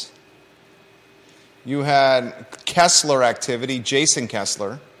students. You had Kessler activity, Jason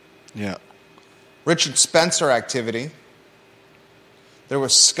Kessler. Yeah. Richard Spencer activity. There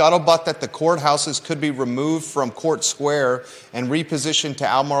was scuttlebutt that the courthouses could be removed from Court Square and repositioned to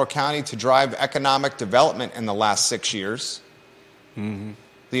Albemarle County to drive economic development in the last 6 years. Mm-hmm.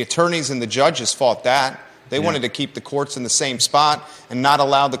 The attorneys and the judges fought that. They wanted to keep the courts in the same spot and not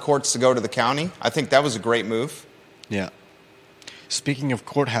allow the courts to go to the county. I think that was a great move. Yeah. Speaking of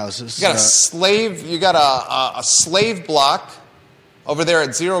courthouses, you got a slave block over there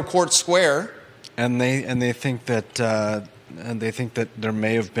at Zero Court Square, and they think that. And they think that there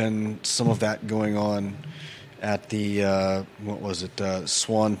may have been some of that going on at the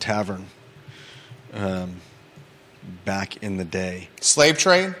Swan Tavern back in the day. Slave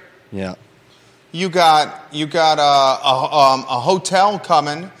trade. Yeah. You got a hotel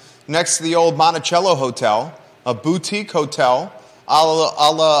coming next to the old Monticello Hotel, a boutique hotel, a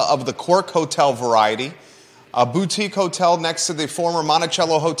la of the Cork Hotel variety. A boutique hotel next to the former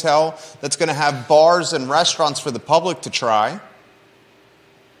Monticello Hotel that's going to have bars and restaurants for the public to try.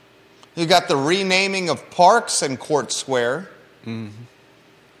 You got the renaming of parks in Court Square. Mm-hmm.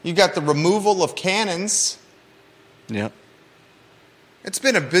 You got the removal of cannons. Yep. It's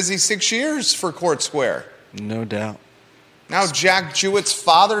been a busy 6 years for Court Square. No doubt. Now Jack Jewett's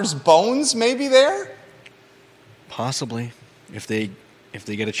father's bones may be there? Possibly, if they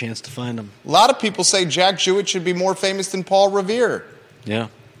get a chance to find them. A lot of people say Jack Jewett should be more famous than Paul Revere. Yeah.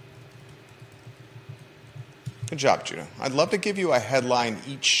 Good job, Judah. I'd love to give you a headline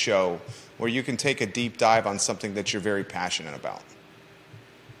each show where you can take a deep dive on something that you're very passionate about.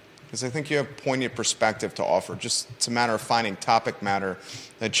 Because I think you have poignant perspective to offer. Just it's a matter of finding topic matter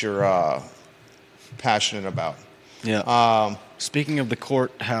that you're passionate about. Yeah. Speaking of the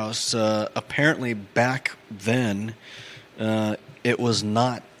courthouse, apparently back then, it was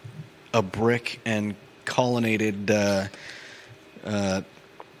not a brick and colonnaded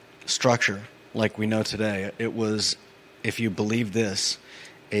structure like we know today. It was, if you believe this,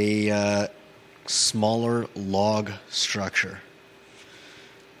 a smaller log structure.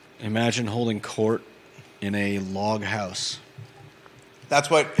 Imagine holding court in a log house. That's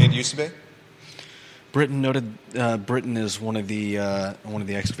what it used to be? Britain is one of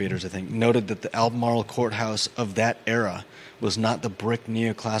the excavators, I think, noted that the Albemarle courthouse of that era was not the brick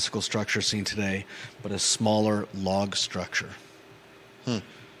neoclassical structure seen today, but a smaller log structure.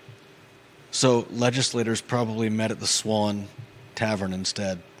 So legislators probably met at the Swan Tavern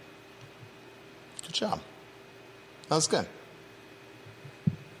instead. Good job. That was good.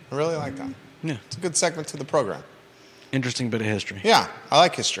 I really like that. Yeah. It's a good segment to the program. Interesting bit of history. Yeah, I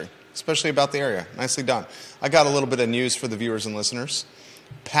like history, especially about the area. Nicely done. I got a little bit of news for the viewers and listeners.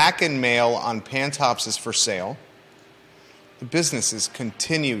 Pack and mail on Pantops is for sale. The businesses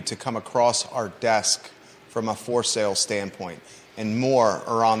continue to come across our desk from a for sale standpoint, and more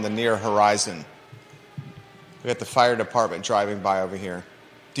are on the near horizon. We got the fire department driving by over here.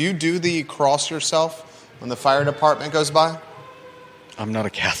 Do you do the cross yourself when the fire department goes by? I'm not a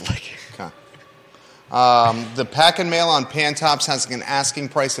Catholic. Okay. The pack and mail on Pantops has an asking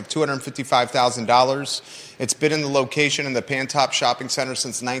price of $255,000. It's been in the location in the Pantop Shopping Center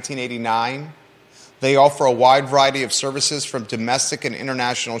since 1989. They offer a wide variety of services from domestic and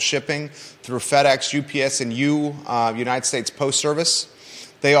international shipping through FedEx, UPS, and United States Post Service.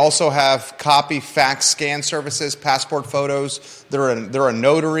 They also have copy, fax, scan services, passport photos. They're a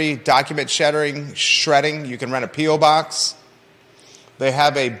notary, document shredding. You can rent a P.O. box. They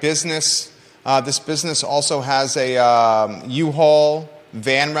have a business. This business also has a U-Haul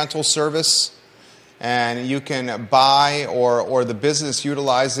van rental service. And you can buy, or the business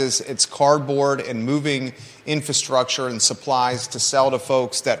utilizes its cardboard and moving infrastructure and supplies to sell to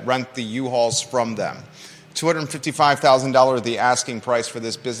folks that rent the U-Hauls from them. $255,000 the asking price for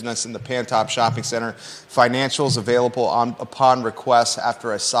this business in the Pantop Shopping Center. Financials available upon request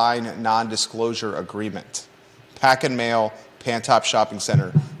after a signed non-disclosure agreement. Pack and mail, Pantop Shopping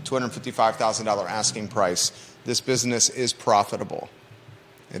Center, $255,000 asking price. This business is profitable.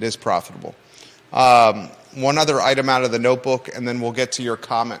 It is profitable. One other item out of the notebook, and then we'll get to your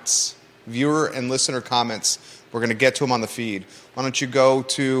comments. Viewer and listener comments. We're going to get to them on the feed. Why don't you go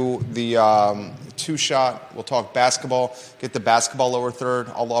to the two-shot. We'll talk basketball. Get the basketball lower third.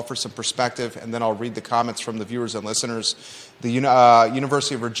 I'll offer some perspective, and then I'll read the comments from the viewers and listeners. The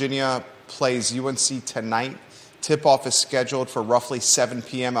University of Virginia plays UNC tonight. Tip-off is scheduled for roughly 7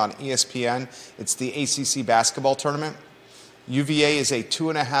 p.m. on ESPN. It's the ACC basketball tournament. UVA is a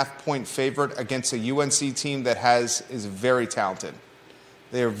 2.5-point favorite against a UNC team that is very talented.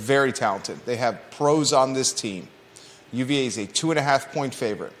 They are very talented. They have pros on this team. UVA is a 2.5-point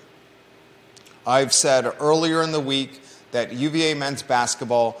favorite. I've said earlier in the week that UVA men's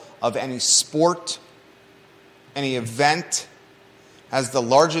basketball, of any sport, any event, has the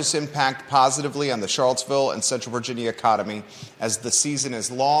largest impact positively on the Charlottesville and Central Virginia economy. As the season is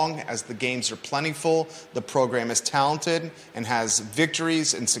long, as the games are plentiful, the program is talented and has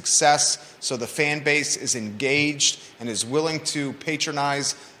victories and success, so the fan base is engaged and is willing to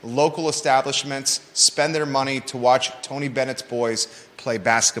patronize local establishments, spend their money to watch Tony Bennett's boys play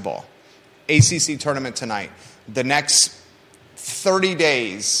basketball. ACC tournament tonight. The next 30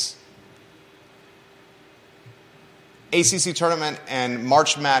 days, ACC tournament and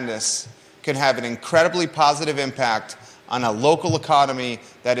March Madness can have an incredibly positive impact on a local economy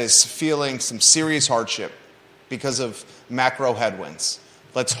that is feeling some serious hardship because of macro headwinds.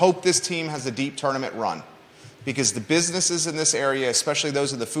 Let's hope this team has a deep tournament run, because the businesses in this area, especially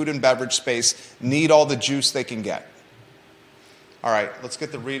those in the food and beverage space, need all the juice they can get. All right, let's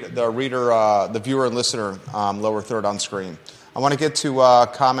get the viewer and listener lower third on screen. I want to get to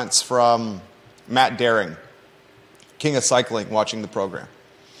comments from Matt Daring, King of Cycling, watching the program.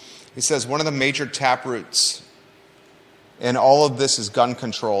 He says, one of the major taproots in all of this is gun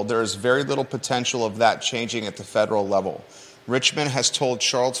control. There is very little potential of that changing at the federal level. Richmond has told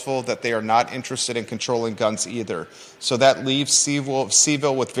Charlottesville that they are not interested in controlling guns either. So that leaves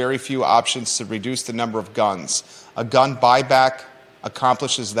CVille with very few options to reduce the number of guns. A gun buyback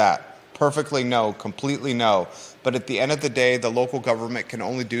accomplishes that. Perfectly no, completely no. But at the end of the day, the local government can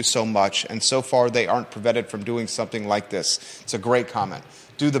only do so much, and so far they aren't prevented from doing something like this. It's a great comment.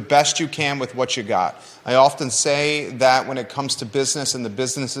 Do the best you can with what you got. I often say that when it comes to business and the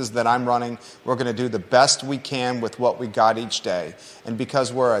businesses that I'm running, we're going to do the best we can with what we got each day. And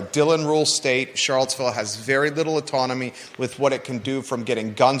because we're a Dillon Rule state, Charlottesville has very little autonomy with what it can do, from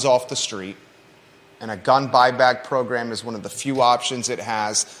getting guns off the street. And a gun buyback program is one of the few options it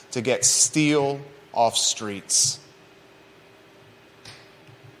has to get steel off streets.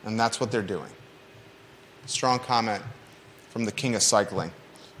 And that's what they're doing. Strong comment from the King of Cycling.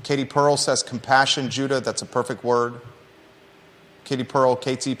 Katie Pearl says, compassion, Judah, that's a perfect word. Katie Pearl,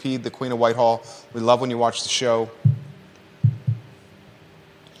 KTP, the Queen of Whitehall. We love when you watch the show.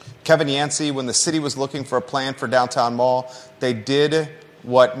 Kevin Yancey, when the city was looking for a plan for downtown mall, they did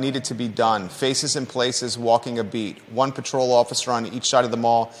what needed to be done. Faces in places, walking a beat. One patrol officer on each side of the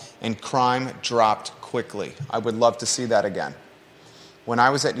mall, and crime dropped quickly. I would love to see that again. When I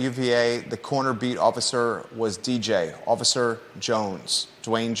was at UVA, the corner beat officer was DJ, Officer Jones,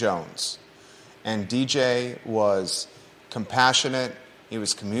 Dwayne Jones. And DJ was compassionate, he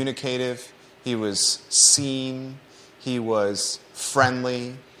was communicative, he was seen, he was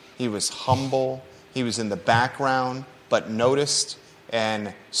friendly, he was humble, he was in the background, but noticed,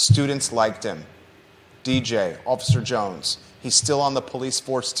 and students liked him. DJ, Officer Jones, he's still on the police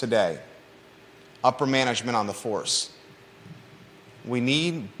force today. Upper management on the force. We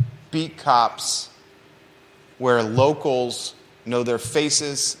need beat cops where locals know their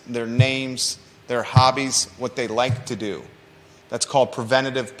faces, their names, their hobbies, what they like to do. That's called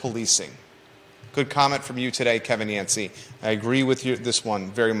preventative policing. Good comment from you today, Kevin Yancey. I agree with you this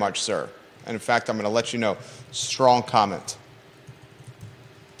one very much, sir. And in fact, I'm going to let you know, strong comment.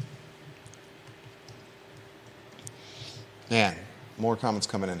 Man, more comments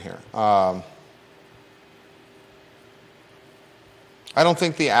coming in here. I don't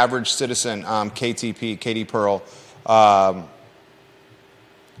think the average citizen, KTP, Katie Pearl,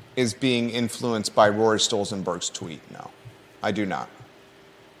 is being influenced by Rory Stolzenberg's tweet. No, I do not.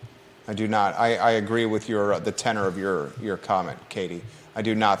 I do not. I agree with the tenor of your comment, Katie. I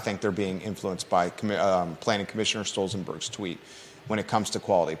do not think they're being influenced by Planning Commissioner Stolzenberg's tweet when it comes to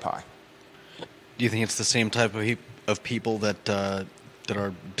quality pie. Do you think it's the same type of people that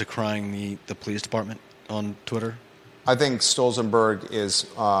are decrying the police department on Twitter? I think Stolzenberg is,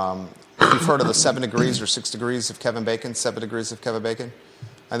 you've heard of the 7 degrees or 6 degrees of Kevin Bacon, 7 degrees of Kevin Bacon?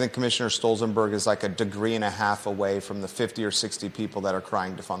 I think Commissioner Stolzenberg is like a degree and a half away from the 50 or 60 people that are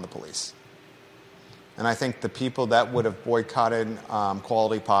crying to fund the police. And I think the people that would have boycotted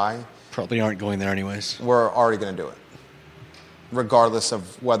quality pie probably aren't going there anyways. We're already going to do it, regardless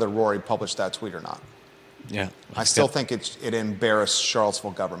of whether Rory published that tweet or not. Yeah, I still think it embarrassed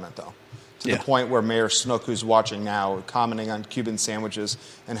Charlottesville government, though, to Yeah. the point where Mayor Snook, who's watching now, commenting on Cuban sandwiches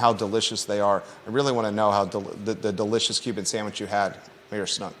and how delicious they are. I really want to know how the delicious Cuban sandwich you had, Mayor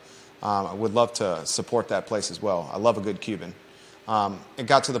Snook. I would love to support that place as well. I love a good Cuban. It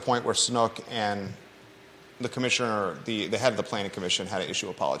got to the point where Snook and the commissioner, the head of the planning commission, had to issue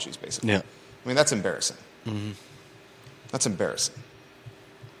apologies, basically. Yeah. I mean, that's embarrassing. Mm-hmm. That's embarrassing.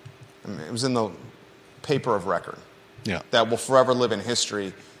 I mean, it was in the paper of record. Yeah. That will forever live in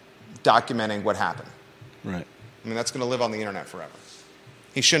history, documenting what happened. Right. I mean, that's going to live on the internet forever.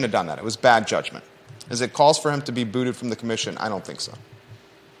 He shouldn't have done that. It was bad judgment. As it calls for him to be booted from the commission, I don't think so.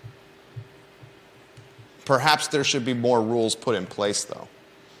 Perhaps there should be more rules put in place, though.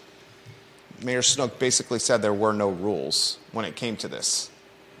 Mayor Snook basically said there were no rules when it came to this.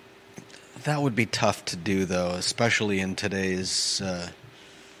 That would be tough to do, though, especially in today's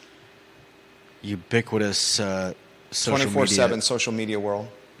ubiquitous social 24/7 social media world.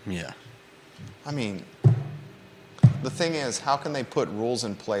 Yeah. I mean, the thing is, how can they put rules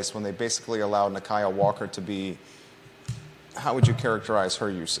in place when they basically allow Nakia Walker to be, how would you characterize her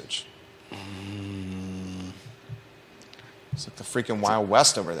usage? It's like the freaking Wild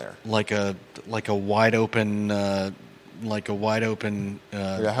West over there. Like a wide open I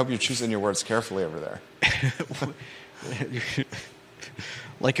hope you're choosing your words carefully over there.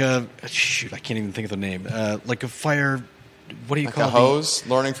 like a shoot, I can't even think of the name. Like a fire. What do you Like call a hose?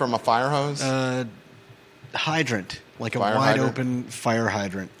 Learning from a fire hose? Hydrant. Like Fire a wide hydrant? open fire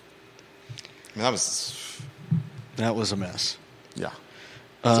hydrant. I mean, That was a mess. yeah.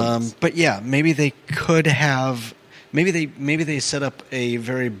 But yeah, maybe they could have. Maybe they set up a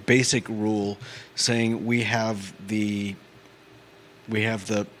very basic rule saying we have the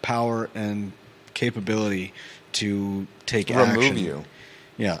power and capability to take action. Remove you.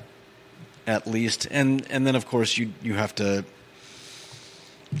 Yeah, at least, and then of course you have to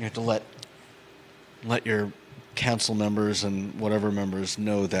let your council members and whatever members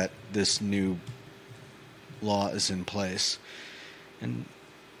know that this new law is in place, and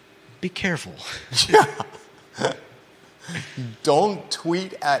be careful. Don't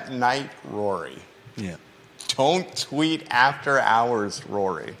tweet at night, Rory. Yeah. Don't tweet after hours,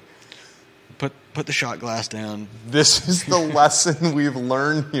 Rory. Put the shot glass down. This is the lesson we've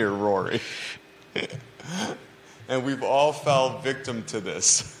learned here, Rory. And we've all fell victim to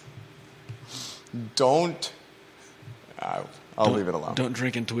this. Don't. I'll leave it alone. Don't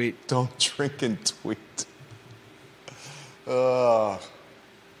drink and tweet. Don't drink and tweet.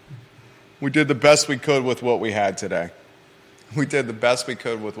 We did the best we could with what we had today. We did the best we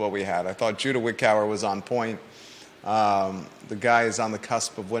could with what we had. I thought Judah Wickower was on point. The guy is on the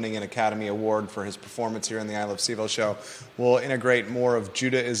cusp of winning an Academy Award for his performance here in the I Love CVille show. We'll integrate more of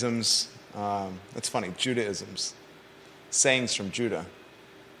Judahisms. That's funny, Judahisms. Sayings from Judah.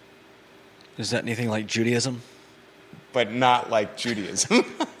 Is that anything like Judaism? But not like Judaism.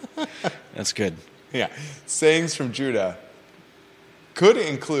 That's good. Yeah. Sayings from Judah could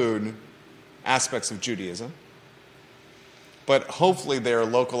include aspects of Judaism, but hopefully they're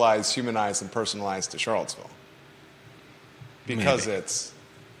localized, humanized, and personalized to Charlottesville. Because Maybe.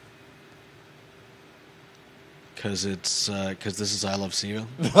 Because this is I Love CVille.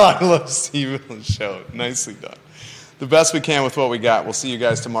 I Love CVille show. Nicely done. The best we can with what we got. We'll see you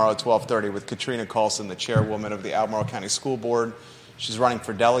guys tomorrow at 12:30 with Katrina Carlson, the chairwoman of the Albemarle County School Board. She's running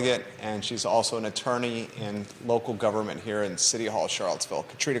for delegate, and she's also an attorney in local government here in City Hall, Charlottesville.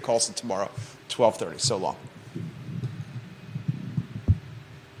 Katrina Carlson tomorrow, 12:30. So long.